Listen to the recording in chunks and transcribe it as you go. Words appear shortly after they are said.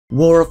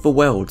War of the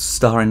Worlds,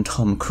 starring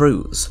Tom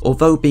Cruise,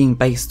 although being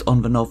based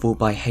on the novel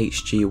by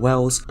H.G.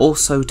 Wells,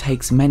 also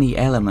takes many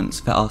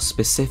elements that are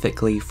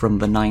specifically from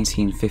the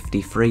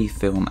 1953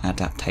 film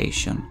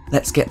adaptation.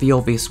 Let's get the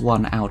obvious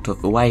one out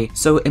of the way,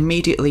 so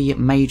immediately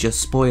major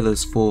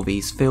spoilers for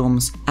these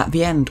films. At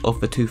the end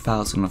of the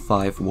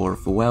 2005 War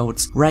of the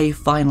Worlds, Ray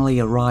finally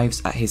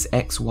arrives at his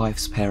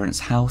ex-wife's parents'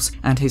 house,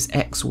 and his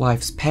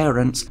ex-wife's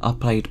parents are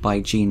played by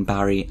Gene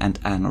Barry and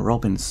Anna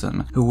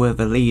Robinson, who were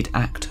the lead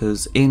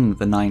actors in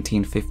the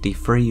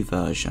 1953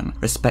 version,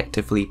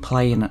 respectively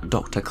playing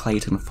Dr.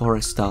 Clayton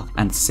Forrester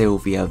and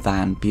Sylvia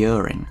Van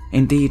Buren.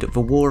 Indeed,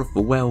 The War of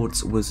the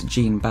Worlds was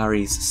Gene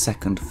Barry's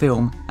second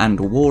film, and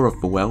War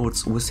of the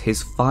Worlds was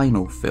his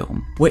final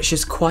film, which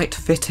is quite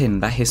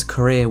fitting that his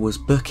career was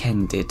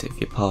bookended,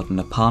 if you pardon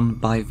the pun,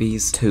 by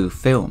these two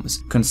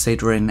films,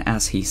 considering,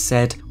 as he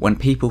said, when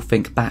people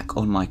think back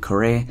on my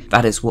career,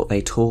 that is what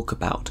they talk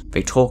about.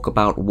 They talk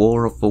about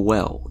War of the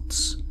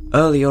Worlds.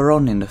 Earlier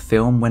on in the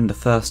film, when the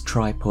first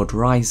tripod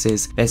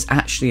rises, there's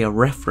actually a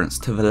reference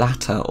to the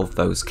latter of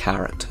those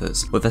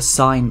characters, with a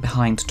sign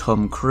behind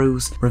Tom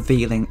Cruise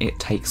revealing it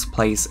takes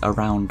place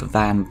around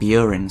Van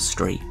Buren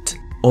Street.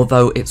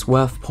 Although it's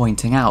worth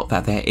pointing out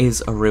that there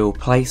is a real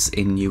place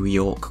in New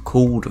York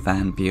called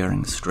Van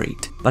Buren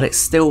Street, but it's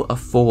still a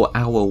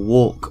 4-hour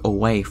walk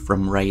away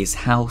from Ray's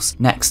house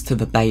next to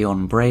the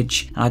Bayonne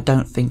Bridge, and I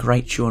don't think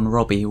Rachel and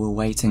Robbie were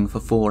waiting for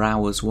 4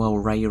 hours while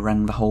Ray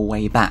ran the whole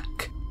way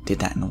back. Did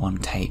that in one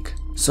take.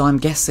 So I'm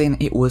guessing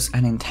it was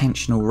an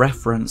intentional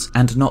reference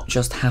and not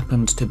just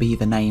happened to be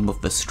the name of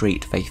the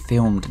street they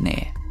filmed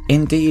near.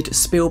 Indeed,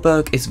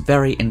 Spielberg is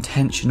very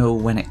intentional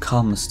when it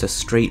comes to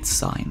street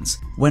signs.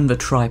 When the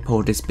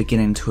tripod is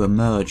beginning to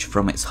emerge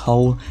from its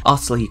hole,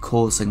 utterly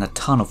causing a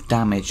ton of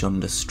damage on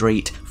the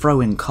street,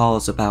 throwing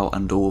cars about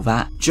and all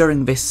that,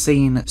 during this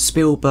scene,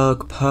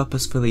 Spielberg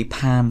purposefully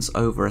pans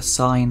over a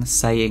sign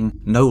saying,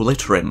 "No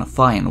littering,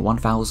 fine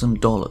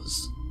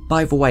 $1,000.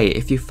 By the way,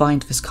 if you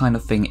find this kind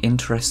of thing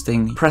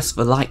interesting, press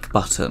the like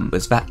button,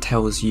 as that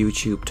tells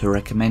YouTube to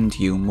recommend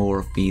you more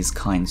of these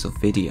kinds of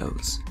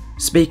videos.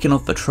 Speaking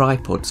of the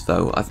tripods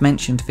though, I've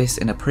mentioned this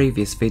in a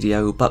previous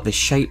video, but the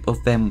shape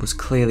of them was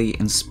clearly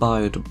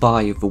inspired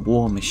by the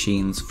War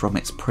Machines from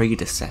its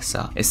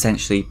predecessor,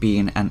 essentially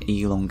being an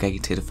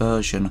elongated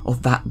version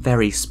of that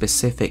very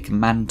specific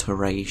manta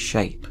ray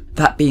shape.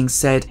 That being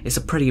said, it's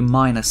a pretty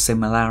minor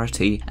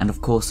similarity, and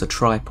of course the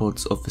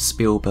tripods of the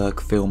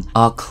Spielberg film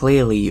are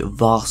clearly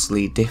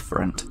vastly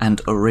different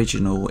and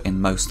original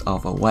in most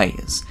other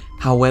ways.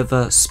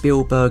 However,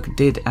 Spielberg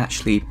did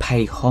actually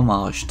pay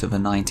homage to the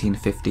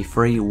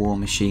 1953 War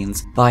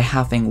Machines by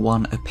having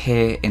one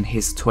appear in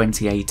his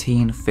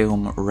 2018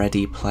 film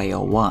Ready Player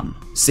One.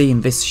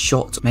 Seeing this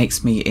shot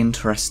makes me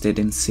interested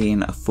in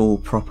seeing a full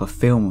proper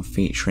film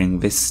featuring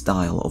this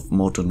style of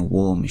modern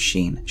war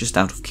machine, just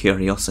out of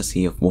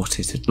curiosity of what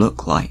it'd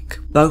look like.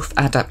 Both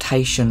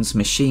adaptations'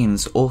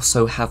 machines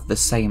also have the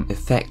same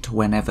effect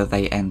whenever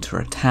they enter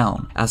a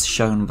town, as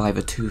shown by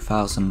the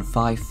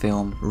 2005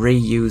 film,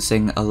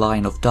 reusing a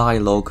line of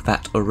dialogue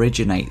that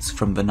originates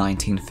from the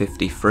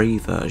 1953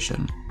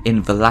 version.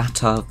 In the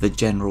latter, the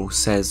general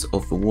says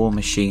of the war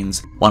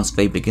machines, "Once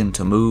they begin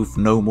to move,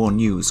 no more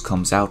news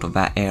comes out of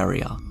that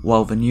area,"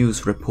 while the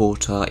news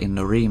reporter in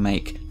the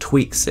remake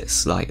tweaks it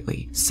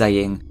slightly,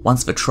 saying,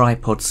 "Once the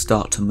tripods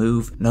start to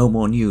move, no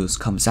more news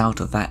comes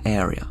out of that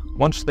area."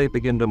 Once they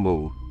begin to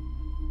move,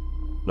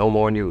 no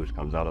more news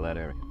comes out of that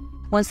area.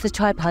 Once the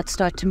tripods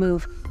start to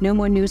move, no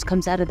more news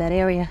comes out of that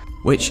area.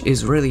 Which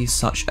is really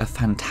such a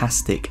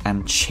fantastic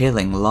and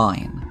chilling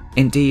line.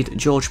 Indeed,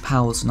 George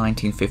Powell's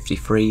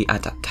 1953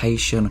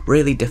 adaptation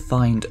really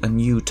defined a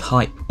new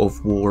type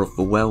of War of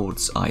the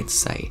Worlds, I'd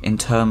say, in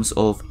terms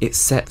of it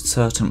set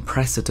certain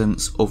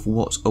precedents of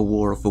what a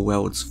War of the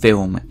Worlds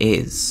film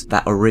is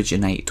that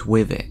originate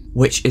with it,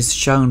 which is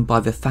shown by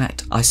the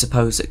fact, I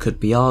suppose it could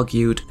be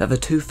argued, that the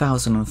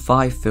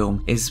 2005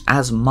 film is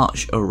as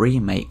much a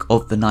remake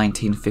of the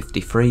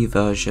 1953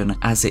 version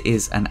as it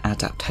is an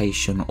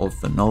adaptation of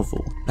the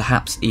novel,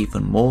 perhaps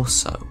even more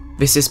so.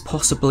 This is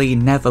possibly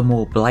never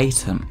more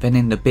blatant than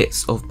in the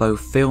bits of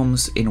both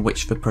films in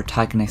which the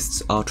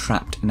protagonists are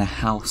trapped in a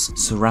house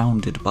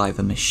surrounded by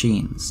the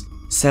machines.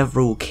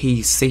 Several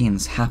key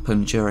scenes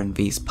happen during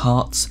these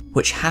parts,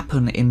 which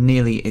happen in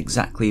nearly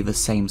exactly the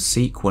same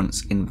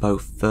sequence in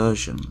both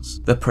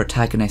versions. The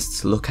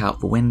protagonists look out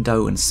the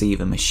window and see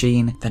the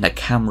machine, then a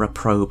camera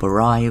probe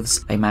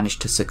arrives, they manage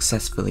to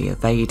successfully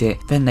evade it,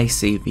 then they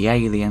see the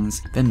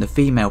aliens, then the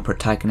female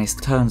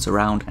protagonist turns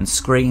around and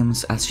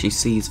screams as she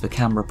sees the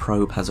camera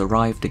probe has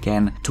arrived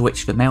again, to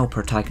which the male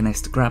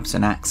protagonist grabs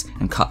an axe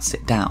and cuts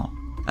it down.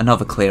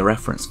 Another clear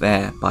reference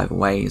there, by the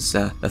way, is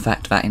the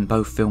fact that in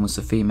both films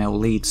the female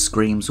lead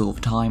screams all the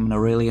time in a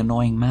really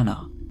annoying manner.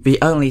 The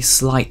only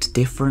slight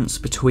difference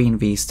between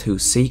these two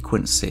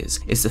sequences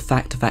is the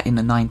fact that in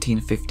the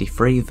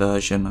 1953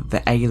 version,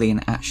 the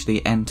alien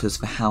actually enters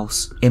the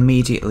house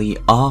immediately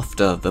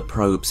after the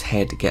probe's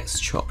head gets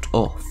chopped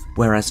off,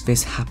 whereas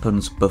this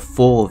happens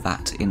before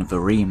that in the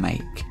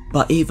remake.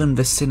 But even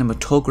the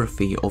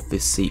cinematography of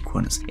this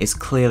sequence is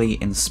clearly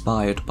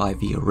inspired by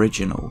the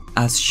original,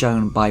 as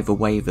shown by the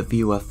way the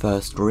viewer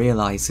first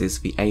realizes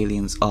the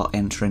aliens are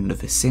entering the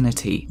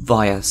vicinity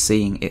via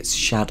seeing its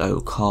shadow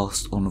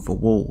cast on the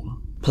wall.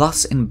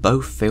 Plus, in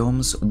both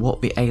films,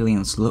 what the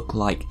aliens look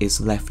like is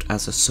left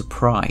as a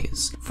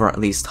surprise for at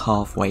least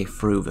halfway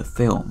through the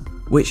film,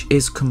 which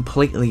is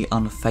completely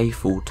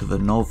unfaithful to the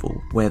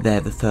novel, where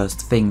they're the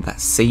first thing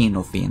that's seen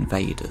of the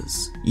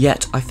invaders.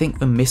 Yet, I think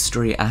the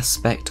mystery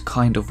aspect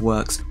kind of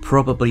works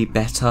probably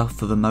better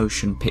for the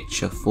motion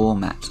picture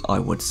format, I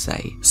would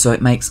say, so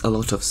it makes a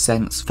lot of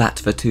sense that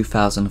the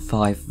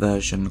 2005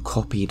 version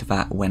copied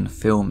that when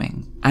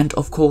filming. And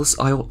of course,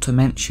 I ought to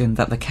mention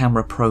that the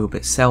camera probe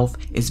itself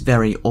is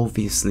very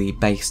obviously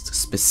based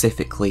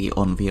specifically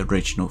on the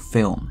original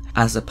film,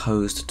 as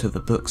opposed to the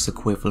book's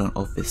equivalent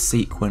of this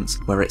sequence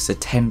where it's a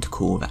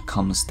tentacle that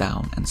comes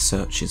down and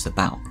searches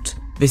about.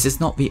 This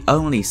is not the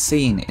only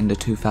scene in the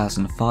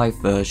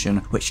 2005 version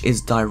which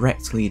is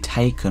directly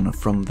taken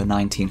from the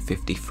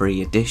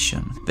 1953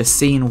 edition. The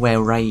scene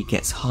where Ray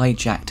gets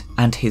hijacked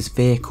and his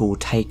vehicle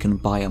taken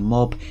by a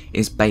mob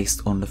is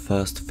based on the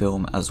first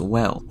film as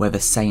well, where the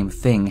same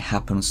thing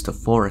happens to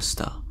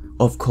Forrester.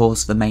 Of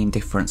course, the main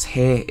difference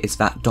here is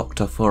that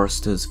Dr.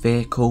 Forrester's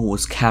vehicle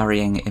was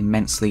carrying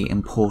immensely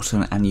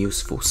important and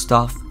useful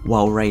stuff,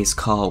 while Ray's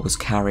car was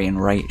carrying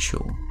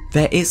Rachel.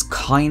 There is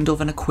kind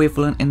of an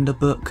equivalent in the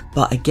book,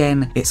 but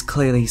again, it's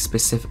clearly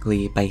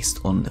specifically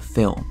based on the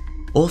film.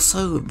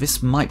 Also,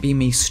 this might be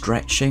me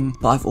stretching,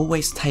 but I've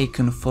always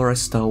taken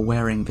Forrester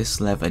wearing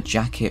this leather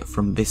jacket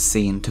from this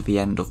scene to the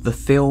end of the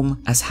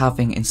film as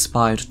having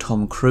inspired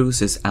Tom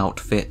Cruise's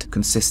outfit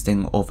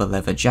consisting of a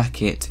leather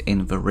jacket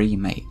in the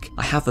remake.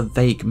 I have a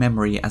vague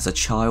memory as a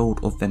child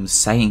of them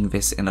saying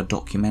this in a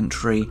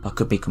documentary. I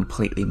could be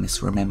completely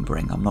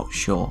misremembering, I'm not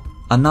sure.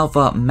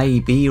 Another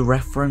maybe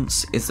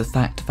reference is the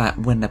fact that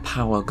when the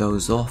power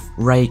goes off,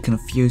 Ray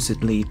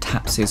confusedly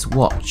taps his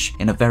watch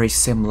in a very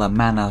similar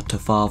manner to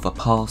Father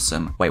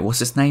Parson. Wait, what's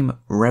his name?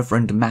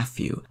 Reverend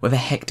Matthew. Where the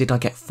heck did I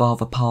get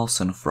Father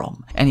Parson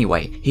from?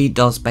 Anyway, he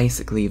does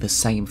basically the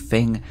same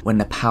thing when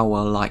the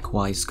power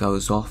likewise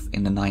goes off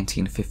in the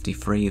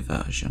 1953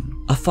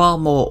 version. A far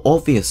more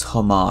obvious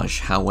homage,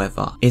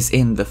 however, is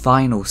in the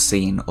final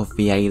scene of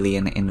the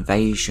alien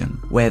invasion,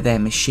 where their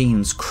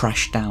machines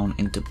crash down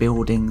into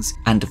buildings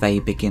and they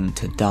begin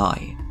to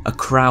die. A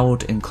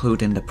crowd,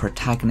 including the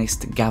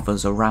protagonist,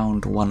 gathers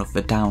around one of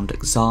the downed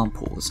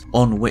examples,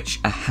 on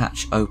which a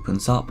hatch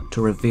opens up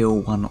to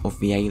reveal one of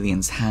the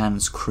alien's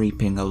hands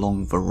creeping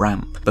along the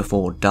ramp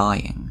before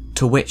dying,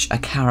 to which a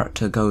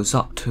character goes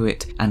up to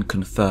it and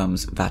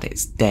confirms that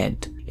it's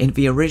dead. In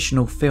the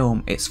original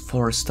film, it's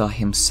Forrester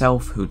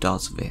himself who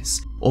does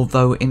this,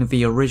 although in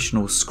the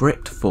original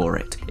script for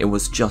it, it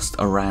was just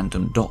a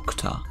random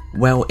doctor.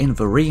 Well, in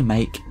the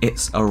remake,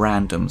 it's a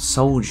random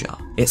soldier.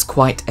 It's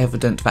quite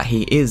evident that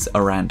he is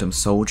a random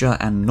soldier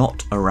and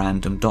not a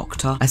random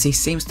doctor, as he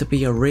seems to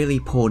be a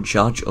really poor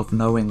judge of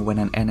knowing when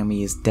an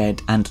enemy is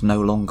dead and no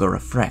longer a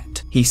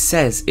threat. He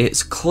says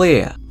it's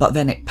clear, but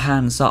then it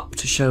pans up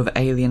to show the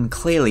alien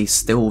clearly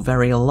still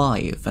very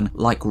alive and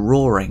like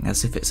roaring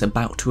as if it's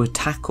about to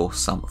attack or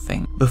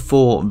something,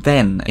 before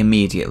then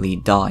immediately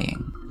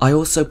dying. I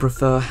also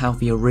prefer how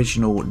the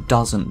original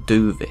doesn't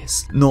do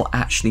this, not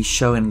actually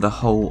showing the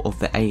whole of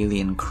the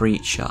alien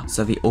creature,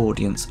 so the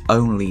audience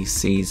only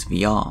sees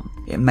the arm.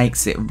 It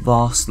makes it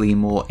vastly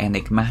more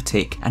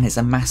enigmatic, and is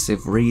a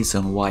massive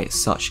reason why it's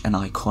such an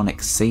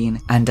iconic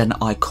scene and an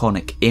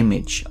iconic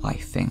image, I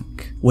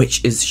think.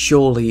 Which is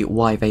surely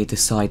why they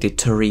decided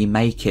to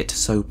remake it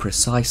so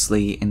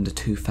precisely in the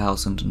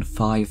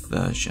 2005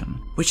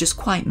 version, which is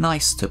quite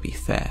nice to be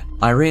fair.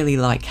 I really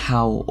like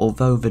how,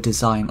 although the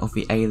design of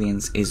the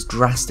aliens is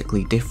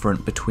drastically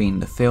different between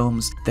the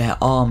films, their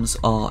arms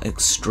are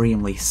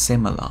extremely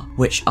similar,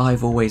 which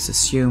I've always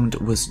assumed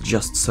was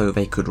just so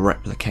they could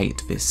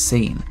replicate this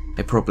scene.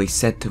 They probably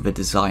said to the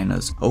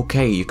designers,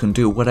 okay, you can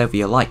do whatever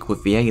you like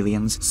with the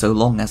aliens so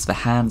long as the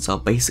hands are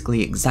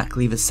basically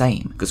exactly the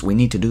same, because we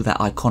need to do that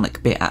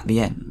iconic bit at the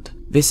end.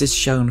 This is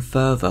shown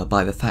further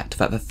by the fact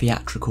that the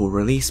theatrical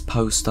release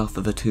poster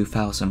for the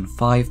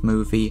 2005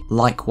 movie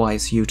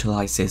likewise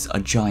utilises a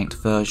giant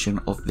version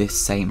of this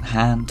same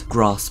hand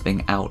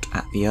grasping out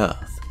at the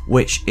earth,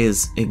 which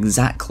is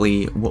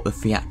exactly what the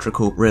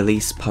theatrical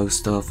release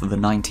poster for the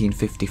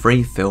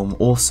 1953 film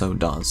also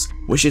does,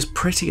 which is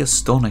pretty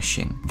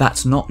astonishing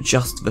that not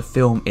just the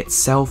film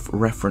itself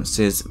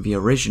references the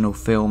original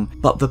film,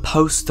 but the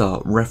poster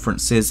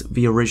references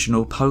the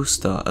original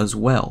poster as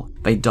well.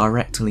 They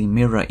directly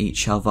mirror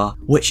each other,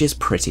 which is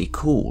pretty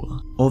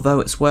cool. Although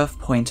it's worth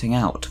pointing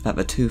out that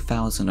the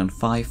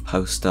 2005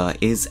 poster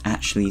is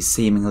actually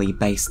seemingly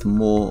based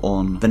more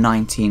on the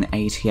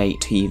 1988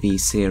 TV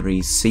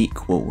series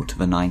sequel to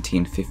the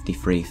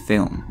 1953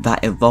 film,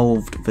 that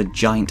evolved the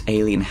giant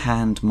alien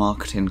hand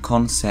marketing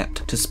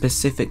concept to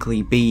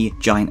specifically be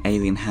giant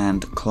alien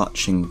hand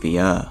clutching the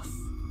earth.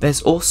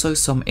 There's also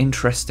some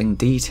interesting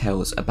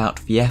details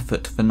about the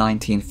effort the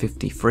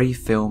 1953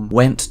 film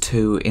went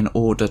to in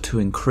order to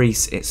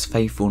increase its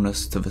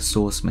faithfulness to the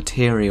source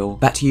material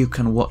that you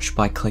can watch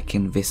by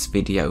clicking this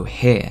video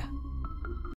here.